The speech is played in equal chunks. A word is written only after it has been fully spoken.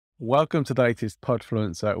Welcome to the latest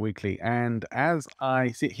Podfluencer Weekly. And as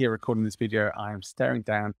I sit here recording this video, I'm staring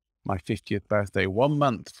down my 50th birthday, 1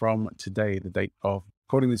 month from today, the date of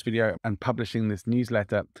recording this video and publishing this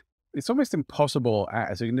newsletter. It's almost impossible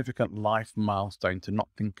at a significant life milestone to not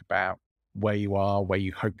think about where you are, where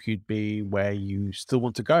you hope you'd be, where you still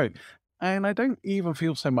want to go. And I don't even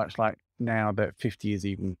feel so much like now that 50 is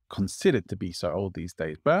even considered to be so old these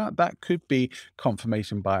days, but that could be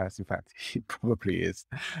confirmation bias. In fact, it probably is.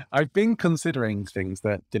 I've been considering things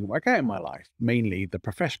that didn't work out in my life, mainly the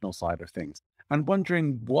professional side of things, and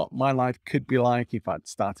wondering what my life could be like if I'd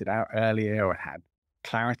started out earlier or had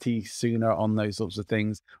clarity sooner on those sorts of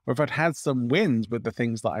things, or if I'd had some wins with the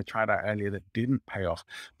things that I tried out earlier that didn't pay off.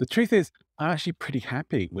 The truth is, I'm actually pretty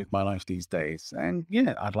happy with my life these days. And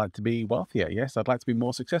yeah, I'd like to be wealthier. Yes, I'd like to be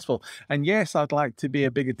more successful. And yes, I'd like to be a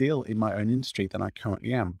bigger deal in my own industry than I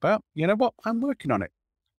currently am. But you know what? I'm working on it.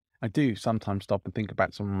 I do sometimes stop and think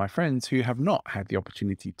about some of my friends who have not had the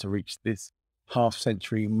opportunity to reach this half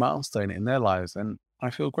century milestone in their lives, and I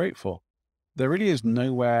feel grateful. There really is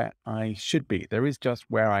nowhere I should be. There is just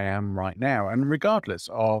where I am right now. And regardless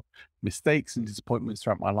of mistakes and disappointments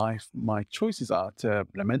throughout my life, my choices are to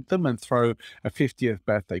lament them and throw a 50th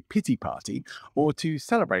birthday pity party, or to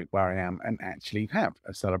celebrate where I am and actually have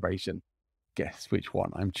a celebration. Guess which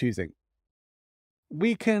one I'm choosing.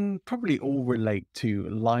 We can probably all relate to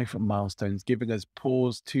life milestones giving us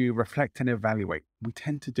pause to reflect and evaluate. We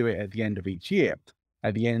tend to do it at the end of each year,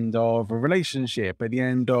 at the end of a relationship, at the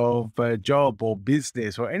end of a job or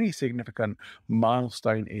business or any significant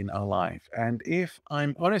milestone in our life. And if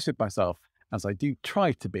I'm honest with myself, as I do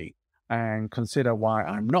try to be, and consider why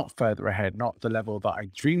I'm not further ahead, not the level that I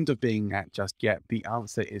dreamed of being at just yet, the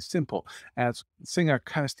answer is simple. As singer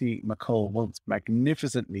Kirsty MacColl once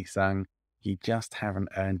magnificently sang, you just haven't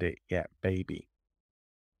earned it yet, baby.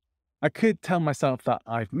 I could tell myself that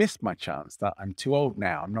I've missed my chance, that I'm too old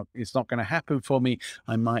now. It's not going to happen for me.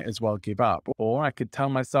 I might as well give up. Or I could tell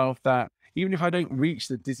myself that even if I don't reach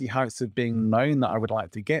the dizzy heights of being known that I would like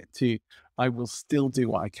to get to, I will still do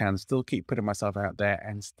what I can, still keep putting myself out there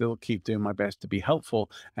and still keep doing my best to be helpful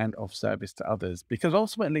and of service to others. Because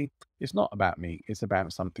ultimately, it's not about me, it's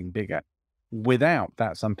about something bigger. Without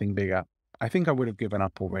that something bigger, I think I would have given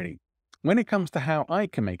up already. When it comes to how I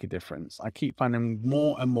can make a difference, I keep finding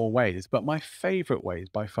more and more ways, but my favorite ways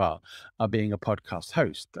by far are being a podcast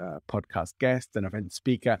host, a podcast guest, an event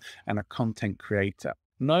speaker, and a content creator.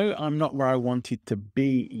 No, I'm not where I wanted to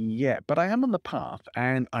be yet, but I am on the path,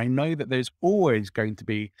 and I know that there's always going to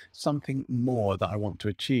be something more that I want to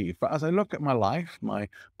achieve. But as I look at my life, my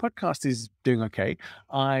podcast is doing okay.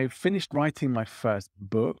 I've finished writing my first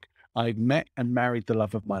book. I've met and married the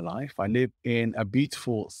love of my life. I live in a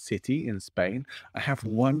beautiful city in Spain. I have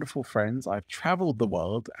wonderful friends. I've traveled the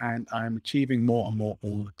world and I'm achieving more and more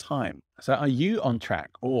all the time. So, are you on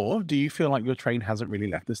track or do you feel like your train hasn't really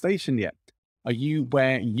left the station yet? Are you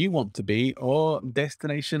where you want to be or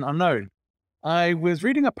destination unknown? I was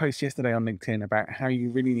reading a post yesterday on LinkedIn about how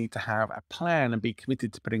you really need to have a plan and be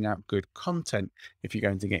committed to putting out good content if you're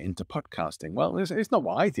going to get into podcasting. Well, it's not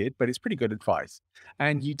what I did, but it's pretty good advice.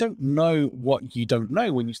 And you don't know what you don't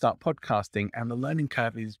know when you start podcasting, and the learning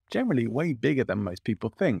curve is generally way bigger than most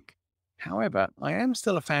people think. However, I am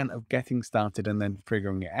still a fan of getting started and then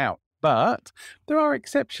figuring it out. But there are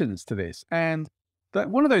exceptions to this. And that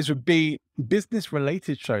one of those would be business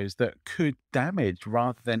related shows that could damage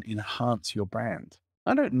rather than enhance your brand.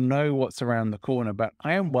 I don't know what's around the corner, but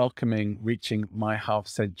I am welcoming reaching my half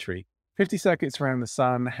century. 50 circuits around the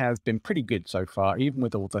sun has been pretty good so far, even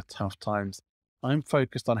with all the tough times. I'm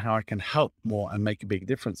focused on how I can help more and make a big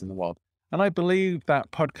difference in the world. And I believe that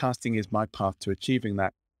podcasting is my path to achieving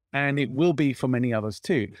that. And it will be for many others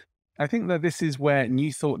too. I think that this is where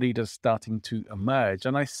new thought leaders starting to emerge.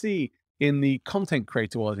 And I see in the content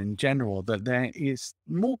creator world in general that there is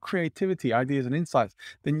more creativity, ideas, and insights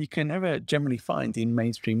than you can ever generally find in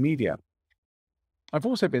mainstream media. I've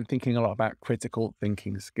also been thinking a lot about critical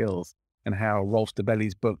thinking skills and how Rolf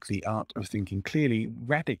Debelli's book, The Art of Thinking Clearly,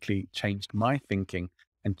 radically changed my thinking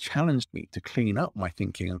and challenged me to clean up my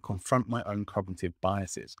thinking and confront my own cognitive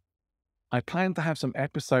biases. I plan to have some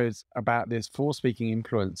episodes about this for speaking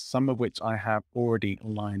influence, some of which I have already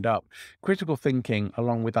lined up. Critical thinking,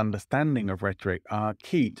 along with understanding of rhetoric, are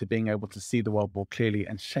key to being able to see the world more clearly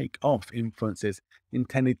and shake off influences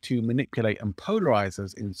intended to manipulate and polarize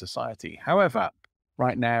us in society. However,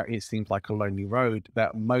 right now it seems like a lonely road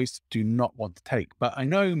that most do not want to take. But I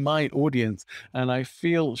know my audience, and I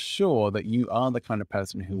feel sure that you are the kind of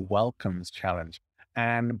person who welcomes challenge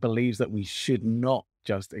and believes that we should not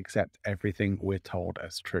just accept everything we're told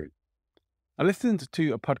as true. I listened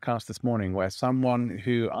to a podcast this morning where someone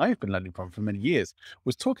who I've been learning from for many years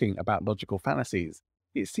was talking about logical fallacies.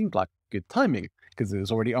 It seemed like good timing because it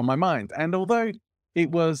was already on my mind. And although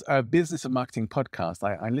it was a business and marketing podcast,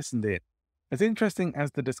 I listened in. As interesting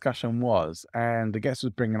as the discussion was, and the guest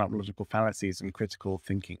was bringing up logical fallacies and critical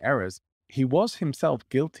thinking errors, he was himself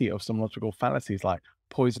guilty of some logical fallacies like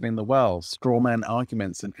poisoning the well, straw man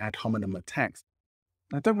arguments, and ad hominem attacks.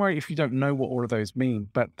 Now, don't worry if you don't know what all of those mean,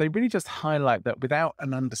 but they really just highlight that without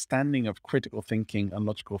an understanding of critical thinking and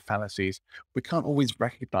logical fallacies, we can't always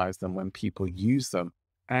recognize them when people use them.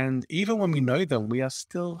 And even when we know them, we are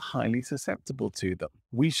still highly susceptible to them.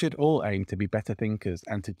 We should all aim to be better thinkers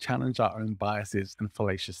and to challenge our own biases and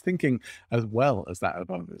fallacious thinking as well as that of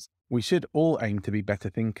others. We should all aim to be better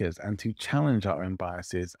thinkers and to challenge our own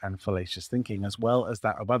biases and fallacious thinking as well as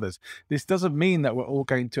that of others. This doesn't mean that we're all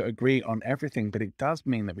going to agree on everything, but it does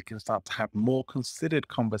mean that we can start to have more considered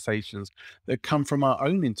conversations that come from our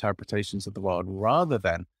own interpretations of the world rather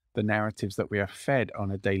than the narratives that we are fed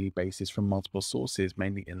on a daily basis from multiple sources,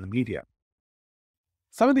 mainly in the media.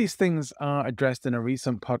 Some of these things are addressed in a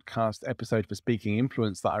recent podcast episode for Speaking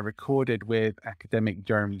Influence that I recorded with academic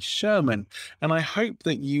Jeremy Sherman, and I hope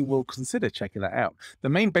that you will consider checking that out. The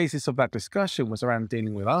main basis of that discussion was around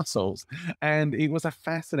dealing with our souls, and it was a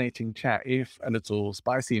fascinating chat, if a little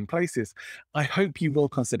spicy in places. I hope you will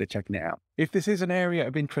consider checking it out. If this is an area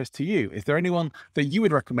of interest to you, is there anyone that you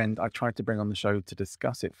would recommend I try to bring on the show to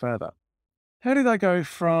discuss it further? How did I go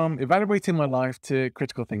from evaluating my life to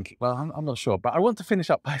critical thinking? Well, I'm not sure, but I want to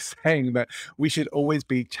finish up by saying that we should always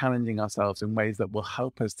be challenging ourselves in ways that will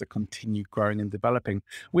help us to continue growing and developing,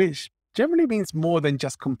 which generally means more than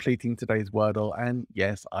just completing today's Wordle. And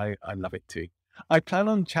yes, I love it too. I plan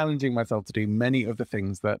on challenging myself to do many of the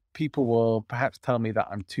things that people will perhaps tell me that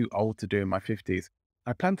I'm too old to do in my 50s.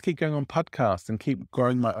 I plan to keep going on podcasts and keep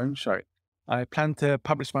growing my own show. I plan to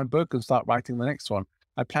publish my book and start writing the next one.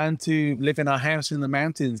 I plan to live in our house in the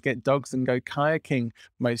mountains, get dogs and go kayaking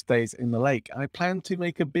most days in the lake. I plan to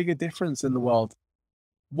make a bigger difference in the world.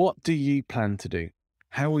 What do you plan to do?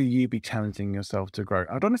 How will you be challenging yourself to grow?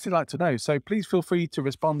 I'd honestly like to know. So please feel free to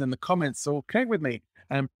respond in the comments or connect with me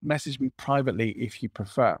and message me privately if you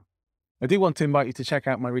prefer. I do want to invite you to check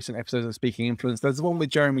out my recent episodes of Speaking Influence. There's one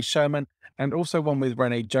with Jeremy Sherman and also one with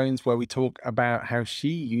Renee Jones, where we talk about how she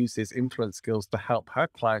uses influence skills to help her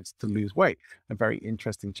clients to lose weight. A very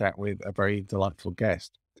interesting chat with a very delightful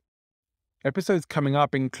guest. Episodes coming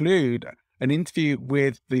up include an interview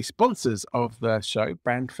with the sponsors of the show,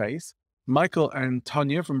 Brandface. Michael and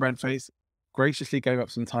Tonya from Brandface graciously gave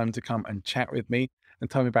up some time to come and chat with me and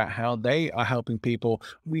tell me about how they are helping people.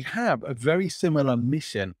 We have a very similar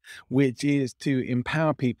mission, which is to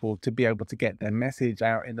empower people to be able to get their message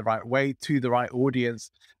out in the right way to the right audience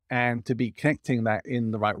and to be connecting that in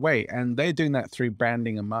the right way. And they're doing that through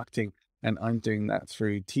branding and marketing. And I'm doing that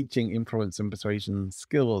through teaching influence and persuasion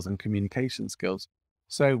skills and communication skills.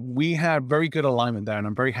 So we have very good alignment there, and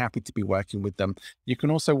I'm very happy to be working with them. You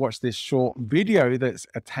can also watch this short video that's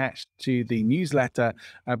attached to the newsletter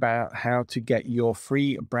about how to get your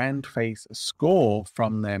free brand face score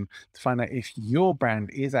from them to find out if your brand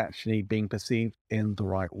is actually being perceived in the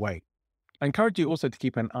right way. I encourage you also to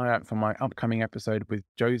keep an eye out for my upcoming episode with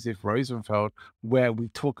Joseph Rosenfeld, where we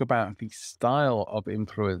talk about the style of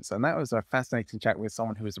influence. And that was a fascinating chat with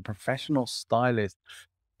someone who is a professional stylist.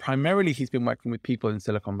 Primarily, he's been working with people in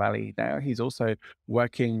Silicon Valley. Now he's also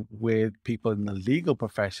working with people in the legal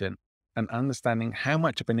profession and understanding how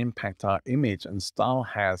much of an impact our image and style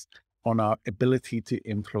has on our ability to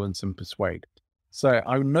influence and persuade. So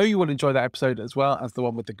I know you will enjoy that episode as well as the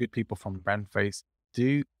one with the good people from Brandface.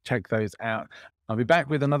 Do check those out. I'll be back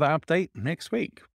with another update next week.